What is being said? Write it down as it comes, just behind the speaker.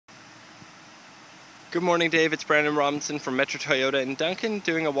Good morning, Dave. It's Brandon Robinson from Metro Toyota in Duncan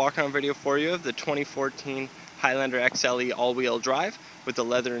doing a walk-around video for you of the 2014 Highlander XLE all-wheel drive with the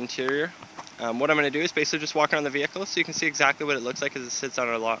leather interior. What I'm going to do is basically just walk around the vehicle so you can see exactly what it looks like as it sits on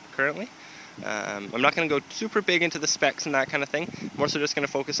our lot currently. I'm not going to go super big into the specs and that kind of thing. I'm also just going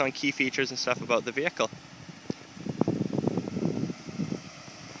to focus on key features and stuff about the vehicle.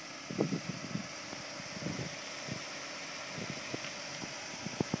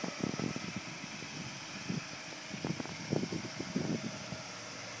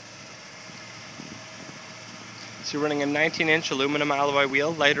 So you're running a 19-inch aluminum alloy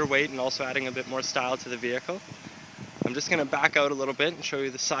wheel, lighter weight, and also adding a bit more style to the vehicle. I'm just going to back out a little bit and show you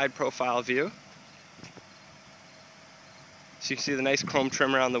the side profile view. So you can see the nice chrome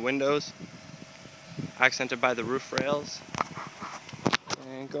trim around the windows, accented by the roof rails.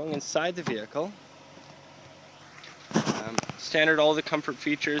 And going inside the vehicle, standard all the comfort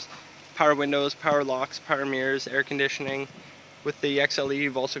features, power windows, power locks, power mirrors, air conditioning. With the XLE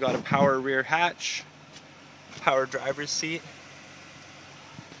you've also got a power rear hatch, power driver's seat,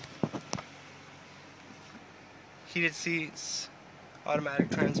 heated seats, automatic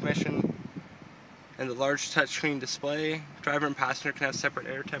transmission, and the large touchscreen display. Driver and passenger can have separate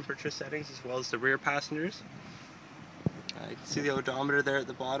air temperature settings as well as the rear passengers. You can see the odometer there at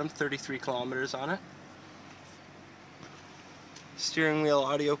the bottom, 33 kilometers on it. Steering wheel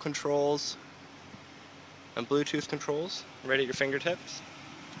audio controls and Bluetooth controls right at your fingertips.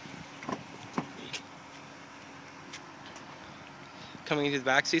 Coming into the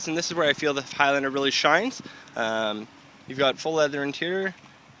back seats, and this is where I feel the Highlander really shines. You've got full leather interior,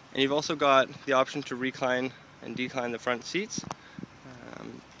 and you've also got the option to recline and decline the front seats,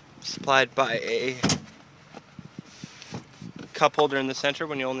 supplied by a cup holder in the center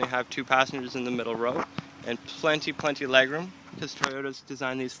when you only have two passengers in the middle row, and plenty legroom because Toyota's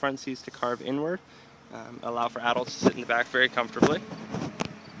designed these front seats to carve inward, allow for adults to sit in the back very comfortably.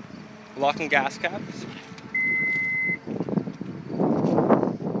 Locking gas caps.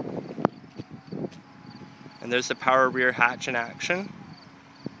 And there's the power rear hatch in action.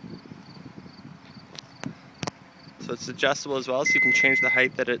 So it's adjustable as well, so you can change the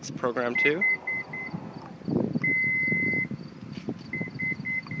height that it's programmed to.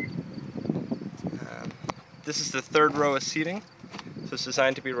 This is the third row of seating. So it's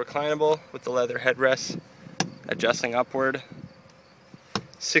designed to be reclinable with the leather headrests adjusting upward.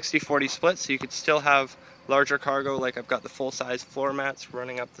 60-40 split, so you could still have larger cargo, like I've got the full-size floor mats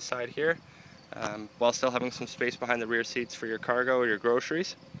running up the side here, while still having some space behind the rear seats for your cargo or your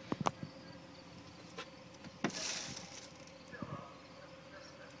groceries.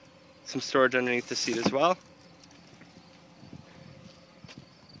 Some storage underneath the seat as well.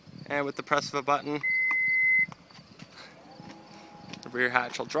 And with the press of a button, the rear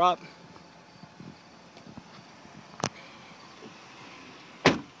hatch will drop.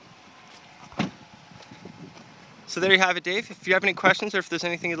 So there you have it, Dave. If you have any questions or if there's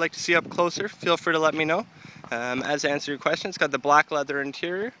anything you'd like to see up closer, feel free to let me know. As I answer your questions, it's got the black leather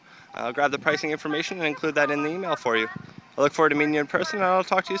interior. I'll grab the pricing information and include that in the email for you. I look forward to meeting you in person, and I'll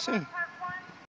talk to you soon.